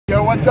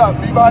what's up?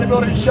 The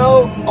Bodybuilding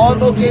Show on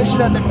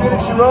location at the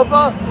Phoenix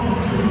Europa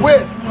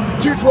with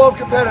 212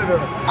 competitor,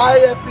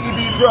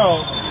 IFBB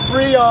Pro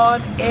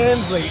Breon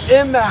Ansley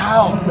in the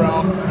house,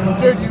 bro.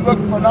 Dude, you look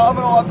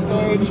phenomenal up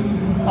stage.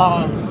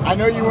 I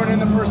know you weren't in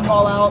the first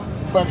call out,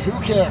 but who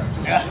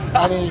cares?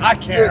 I mean, I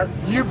care.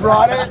 Dude, you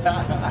brought it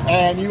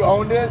and you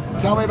owned it.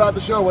 Tell me about the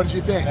show. What did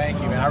you think?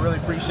 Thank you, man. I really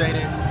appreciate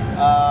it.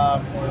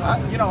 I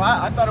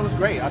thought it was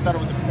great. I thought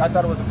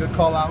it was a good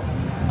call out.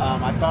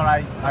 I thought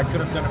I could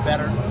have done it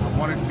better.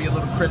 I wanted to be a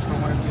little crisper.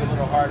 Wanted to be a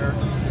little harder.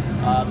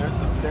 There's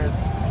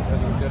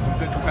some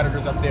good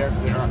competitors up there.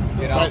 You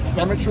know. But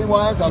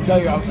symmetry-wise, I'll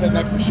tell you, I was sitting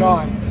next to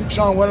Sean.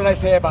 Sean, what did I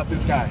say about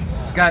this guy?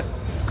 He's got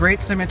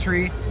great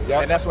symmetry.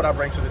 Yep. And that's what I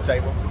bring to the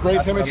table.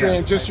 Great symmetry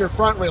and just your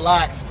front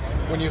relaxed.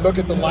 When you look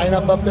at the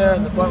lineup up there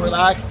and the front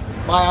relaxed,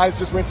 my eyes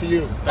just went to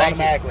you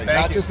automatically.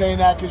 Not just saying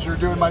that because you're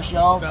doing my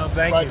show. No,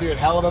 thank you. But dude,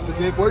 hell of a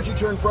physique. Where'd you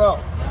turn pro?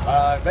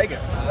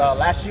 Vegas,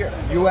 last year.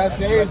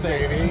 USA's,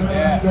 baby.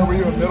 Yeah. So were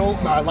you a middle,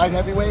 light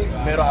heavyweight?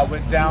 Middle. I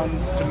went down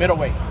to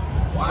middleweight.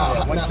 Wow.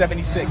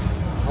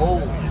 176.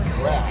 Holy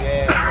crap.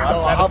 Yeah.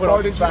 So how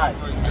far did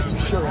you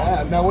sure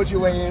have. Now, what'd you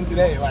weigh in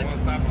today? Like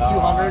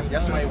 200?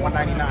 Yesterday,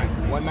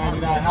 199.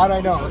 199. How'd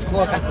I know? It's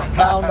close. It's a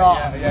pound off.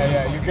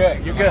 Yeah. You're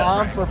good. You're good.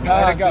 Pound for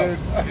pound, dude.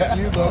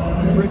 You look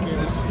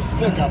freaking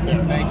sick up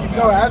there. Thank you.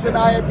 So as an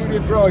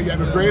IFBB Pro, you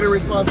have a greater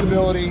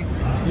responsibility.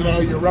 You know,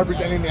 you're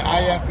representing the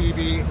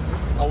IFBB.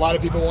 A lot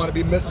of people want to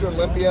be Mr.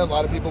 Olympia. A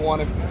lot of people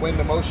want to win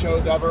the most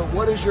shows ever.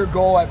 What is your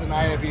goal as an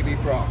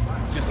IFBB Pro?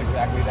 Just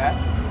exactly that.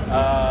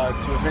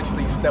 To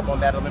eventually step on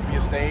that Olympia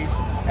stage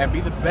and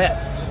be the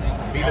best.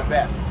 Be the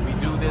best. We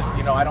do this,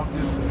 you know, I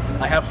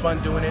have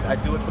fun doing it. I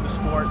do it for the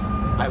sport.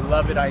 I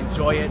love it. I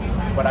enjoy it.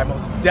 But I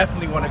most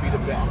definitely want to be the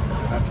best.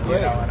 That's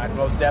great. You know, and I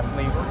most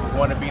definitely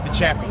want to be the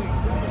champion.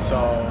 So,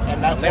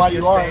 and that's why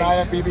you are an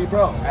IFBB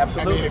Pro.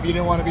 Absolutely. I mean, if you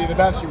didn't want to be the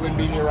best, you wouldn't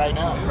be here right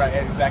now. Right,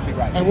 exactly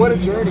right. And what a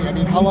journey. I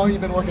mean, how long have you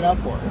been working out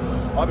for?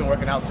 I've been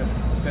working out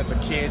since a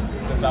kid,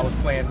 since I was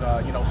playing,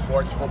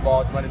 sports,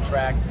 football, running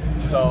track.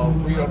 So,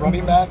 were you a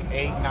running back?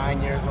 8,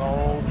 9 years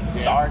old,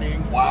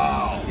 starting.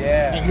 Wow.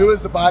 Yeah. And who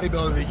is the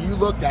bodybuilder that you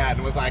looked at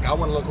and was like, I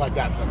want to look like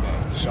that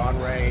someday? Sean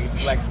Ray,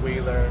 Flex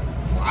Wheeler.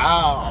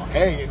 Wow.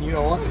 Hey, and you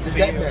know what?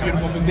 See,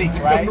 beautiful physiques,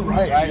 right?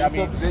 Right.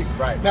 Beautiful physique.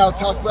 Right. Now,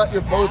 talk about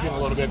your posing a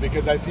little bit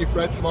because I see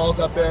Fred Smalls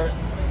up there.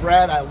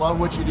 Fred, I love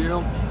what you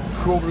do.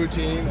 Cool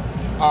routine.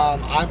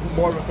 I'm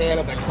more of a fan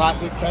of the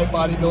classic type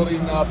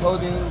bodybuilding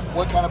posing.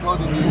 What kind of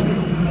posing do you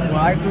do? Well,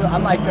 I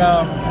like,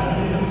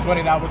 it's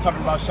funny that I was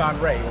talking about Sean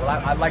Ray. Well,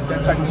 I like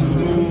that type of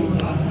smooth,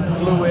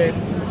 fluid,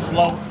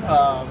 flow,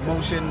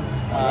 motion,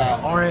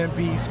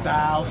 R&B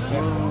style,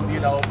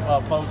 smooth,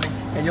 posing.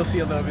 And you'll see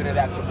a little bit of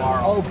that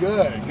tomorrow. Oh,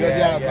 good.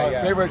 Yeah.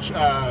 My favorite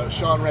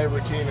Sean Ray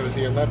routine, it was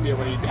the Olympia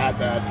when he had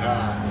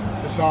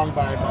that, the song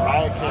by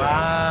Mariah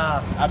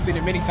Carey. I've seen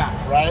it many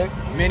times. Right?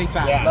 Many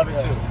times. Yeah. Love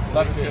it too.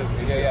 Love it too.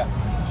 Yeah.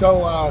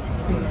 So,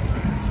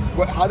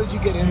 how did you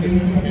get into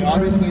this? I mean,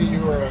 obviously you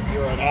were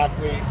an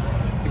athlete.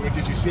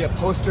 Did you see a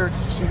poster?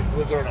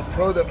 Was there a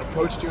pro that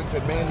approached you and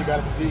said, "Man, you got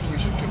a physique, you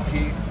should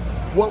compete"?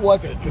 What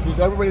was it? Because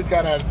everybody's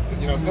got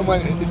someone.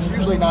 It's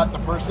usually not the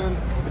person.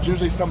 It's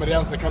usually somebody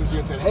else that comes to you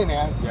and said, "Hey,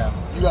 man,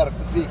 you got a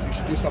physique. You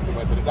should do something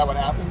with it." Is that what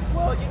happened?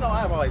 Well,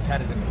 I've always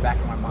had it in the back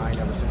of my mind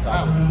ever since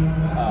I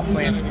was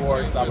playing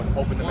sports. I would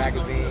open the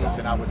magazines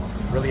and I would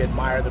really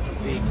admire the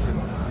physiques and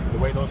the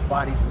way those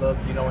bodies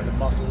looked, and the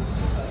muscles.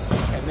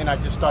 And then I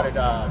just started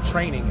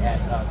training at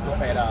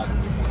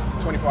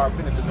 24 Hour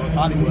Fitness in North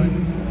Hollywood.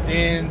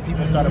 Then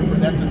people started.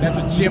 That's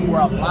a gym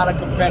where a lot of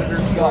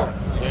competitors go.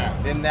 Yeah.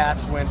 Then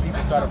that's when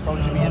people start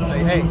approaching me and say,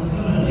 "Hey,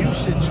 you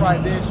should try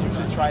this. You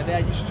should try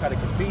that. You should try to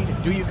compete.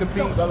 And do you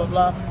compete? Blah blah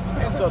blah."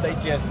 And so they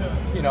just,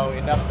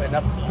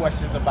 enough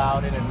questions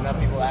about it and enough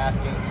people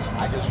asking.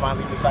 I just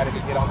finally decided to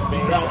get on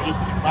stage. You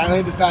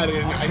finally decided,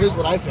 and here's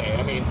what I say.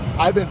 I mean,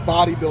 I've been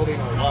bodybuilding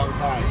a long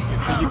time.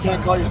 And you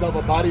can't call yourself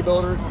a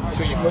bodybuilder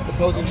until you put the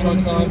posing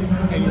trunks on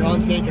and you're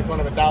on stage in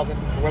front of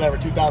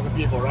 2,000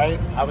 people, right?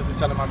 I was just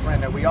telling my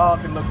friend that we all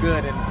can look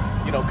good in,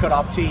 cut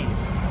off tees.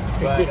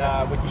 But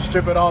when you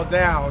strip it all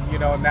down,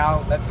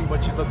 now let's see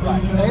what you look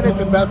like. And it's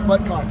a best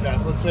butt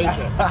contest, let's face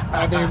it.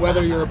 I mean,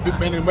 whether you're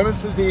in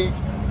women's physique,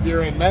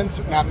 you're in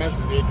not men's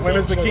physique.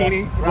 Women's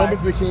bikini.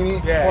 Women's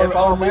bikini. Yeah, it's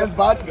or men's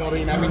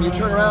bodybuilding. I mean, you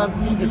turn around,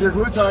 if your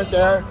glutes aren't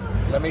there,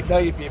 let me tell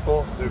you,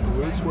 people, the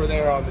glutes were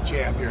there on the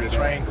champ here today.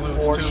 Train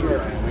glutes for too.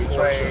 Sure. We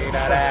train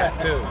that ass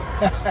too.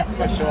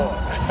 For sure.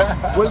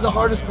 What is the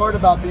hardest part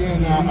about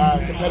being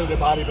a competitive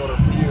bodybuilder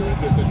for you?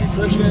 Is it the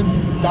nutrition,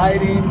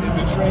 dieting? Is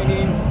it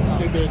training?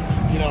 Is it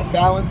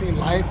balancing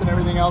life and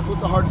everything else? What's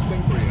the hardest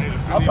thing for you?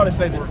 I'll probably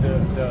say the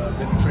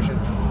nutrition.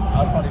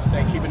 I'll probably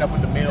say keeping up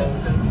with the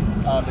meals,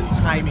 the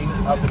timing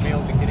of the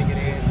meals and getting it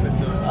in,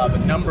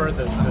 the number,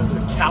 the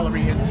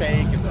calorie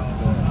intake, and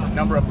the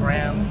number of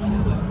grams.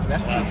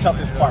 That's the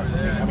toughest part for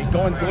me. I mean,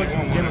 going to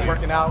the gym and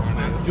working out,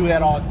 do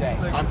that all day.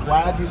 I'm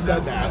glad you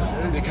said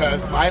that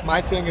because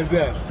my thing is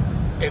this.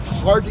 It's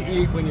hard to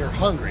eat when you're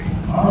hungry.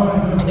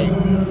 I mean,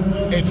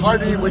 it's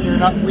hard to eat when you're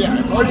not. Yeah,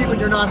 it's hard to eat when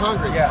you're not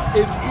hungry. Yeah.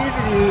 It's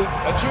easy to eat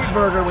a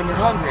cheeseburger when you're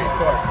hungry. Of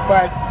course.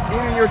 But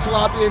eating your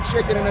tilapia and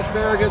chicken and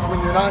asparagus when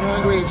you're not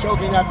hungry and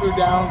choking that food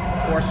down.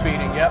 Force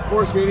feeding, yep.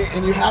 Force feeding,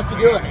 and you have to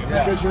do it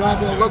because you're not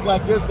going to look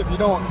like this if you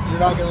don't. You're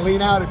not going to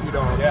lean out if you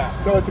don't. Yeah.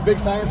 So it's a big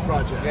science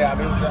project. Yeah, I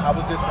mean, I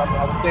was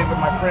staying with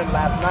my friend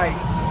last night,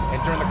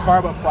 and during the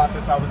carb up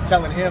process, I was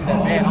telling him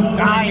that, man, I'm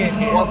dying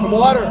here. Want some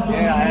water?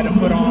 Yeah, I had to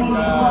put on,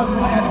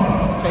 I had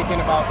to take in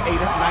about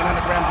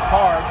 900 grams of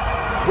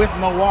carbs with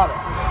no water.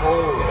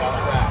 Holy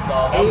crap!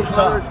 So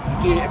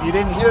 800. If you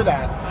didn't hear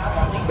that,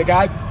 the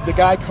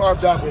guy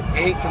carved up with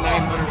 800 to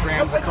 900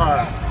 grams of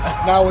carbs.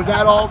 Now, was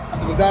that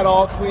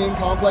all clean,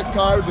 complex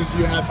carbs, or did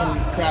you have some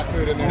crap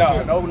food in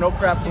there too? No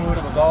crap food.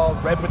 It was all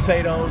red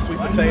potatoes, sweet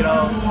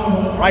potato,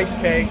 rice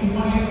cakes,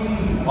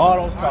 all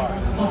those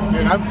carbs.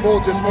 Dude, I'm full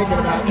just thinking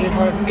about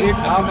 800 to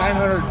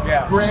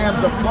 900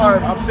 grams of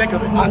carbs. I'm sick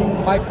of it.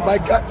 My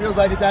gut feels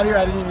like it's out here.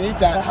 I didn't even eat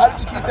that. How did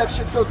you keep that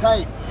shit so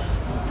tight?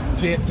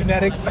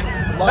 Genetics.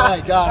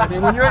 My God, I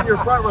mean, when you're in your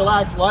front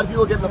relaxed, a lot of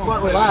people get in the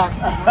front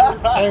relaxed.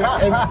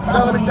 And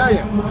no, let me tell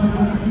you,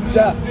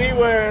 Jeff,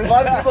 G-word. a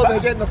lot of people, they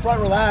get in the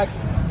front relaxed.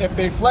 If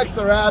they flex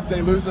their abs,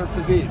 they lose their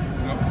physique,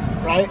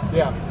 right?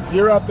 Yeah.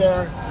 You're up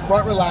there,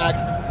 front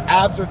relaxed,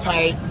 abs are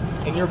tight,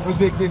 and your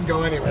physique didn't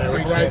go anywhere. It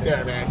was right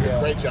there, man.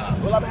 Yeah. Great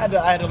job. Well, I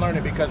had to learn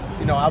it because,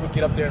 I would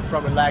get up there in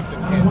front relaxed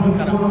and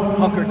kind of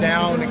hunker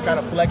down and kind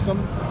of flex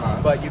them.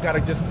 But you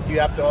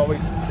have to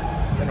always,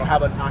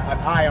 have an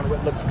eye on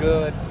what looks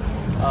good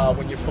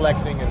when you're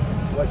flexing and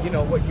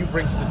what you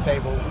bring to the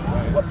table,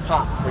 what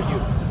pops for you.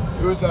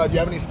 Do you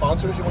have any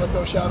sponsors you want to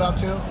throw a shout out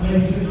to?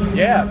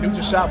 Yeah,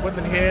 NutriShop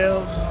Woodland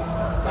Hills.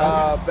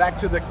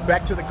 Back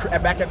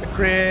at the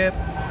crib.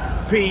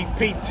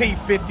 PT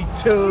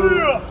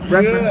 52.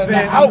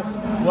 Represent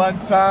one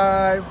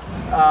time.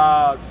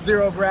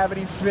 Zero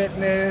Gravity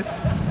Fitness.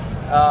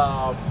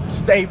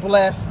 Stay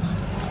blessed.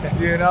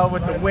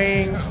 With the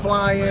wings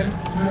flying,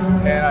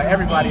 and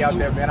everybody out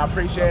there, man. I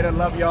appreciate it.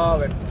 Love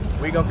y'all, and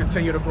we gonna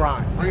continue to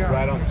grind.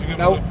 Right on.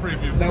 No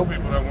preview for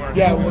people that weren't.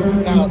 Yeah,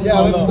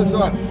 let's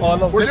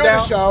on. We're doing down.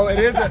 a show. It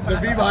is the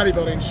V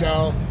Bodybuilding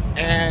Show,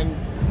 and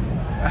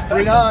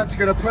Breon's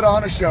gonna put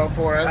on a show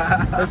for us.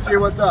 Let's see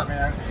what's up,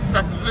 man.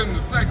 Representing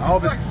the section.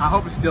 I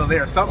hope it's still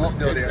there. Something's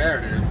still it's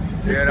there. dude.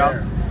 It's You know?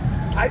 there.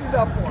 Tighten it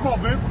up for Come on,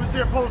 Vince. Let's see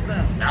your post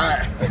now. All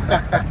right.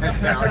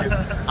 Now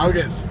I'll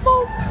get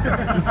smoked.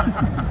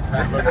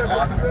 That looks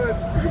awesome.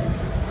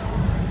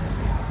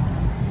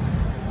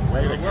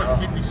 Way to go.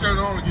 Keep your shirt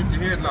on and get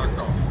your head knocked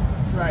off.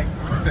 Right.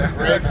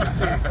 Great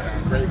physique,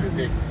 man. Great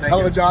physique.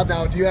 Hell of a job.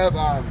 Now, do you have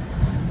a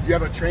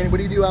training? What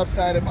do you do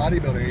outside of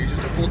bodybuilding? Are you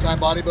just a full-time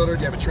bodybuilder? Do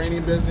you have a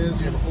training business?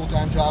 Do you have a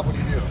full-time job? What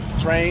do you do?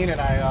 Train,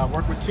 and I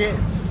work with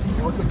kids.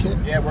 You work with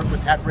kids? Yeah, work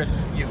with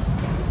at-risk youth.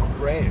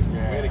 Great.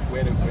 Yeah.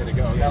 Way to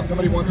go. Now,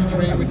 somebody wants to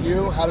train with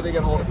you. How do they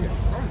get a hold of you? You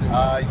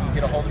can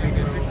get a hold of me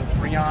through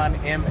Breon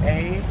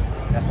MA.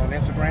 That's on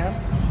Instagram.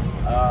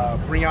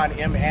 Breon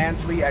M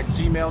Ansley at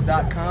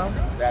gmail.com.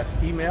 That's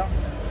email.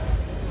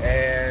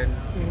 And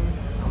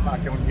I'm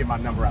not going to give my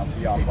number out to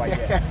y'all quite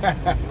yet.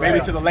 Maybe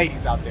to the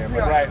ladies out there.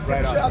 But right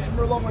on. Shout out to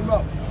Merlot and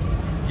Mo.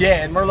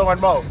 Yeah, and Merlot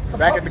and Mo.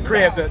 Back at the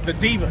crib, the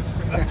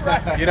divas.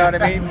 You know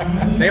what I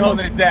mean? They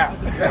holding it down.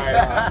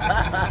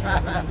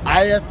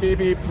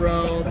 IFBB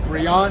Pro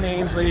Breon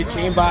Ansley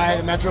came by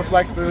the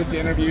Metroflex booth to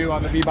interview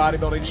on the V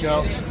Bodybuilding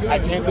Show. I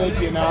can't thank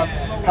you enough.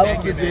 Hell of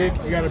a physique.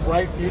 You got a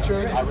bright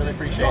future. I really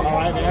appreciate it. All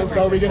right, man.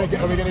 So are we gonna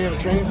get a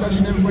training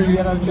session in before you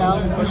get out of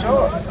town? For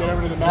sure. Get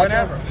over to the Mecca?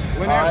 Whenever.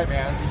 All right,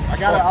 man.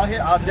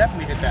 I'll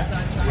definitely hit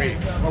that. Sweet.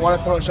 I want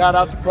to throw a shout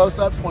out to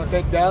ProSubs. I want to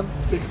thank them.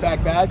 Six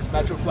Pack Bags,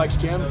 Metroflex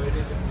Gym,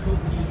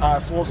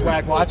 Swole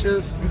Swag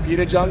Watches,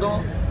 Pita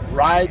Jungle,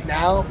 Ride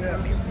Now,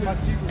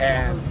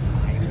 and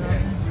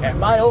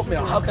My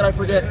Oatmeal. How could I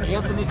forget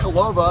Anthony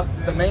Kalova,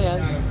 the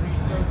man?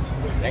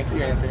 Thank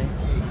you, Anthony.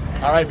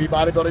 All right, V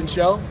Bodybuilding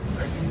Show.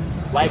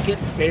 Like it,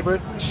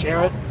 favorite,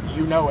 share it.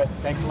 You know it.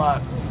 Thanks a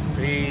lot.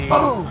 Peace.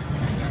 Boom.